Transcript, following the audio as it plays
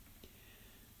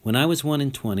When I was 1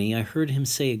 and 20, I heard him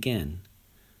say again,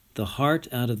 the heart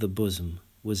out of the bosom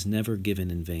was never given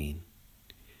in vain.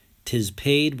 'Tis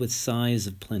paid with sighs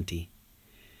of plenty,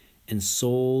 and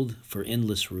sold for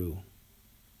endless rue.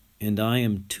 And I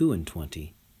am 2 and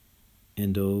 20,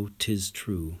 and oh, 'tis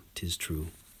true, 'tis true.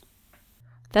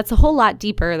 That's a whole lot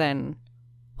deeper than,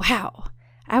 wow,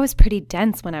 I was pretty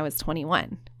dense when I was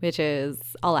 21, which is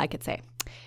all I could say.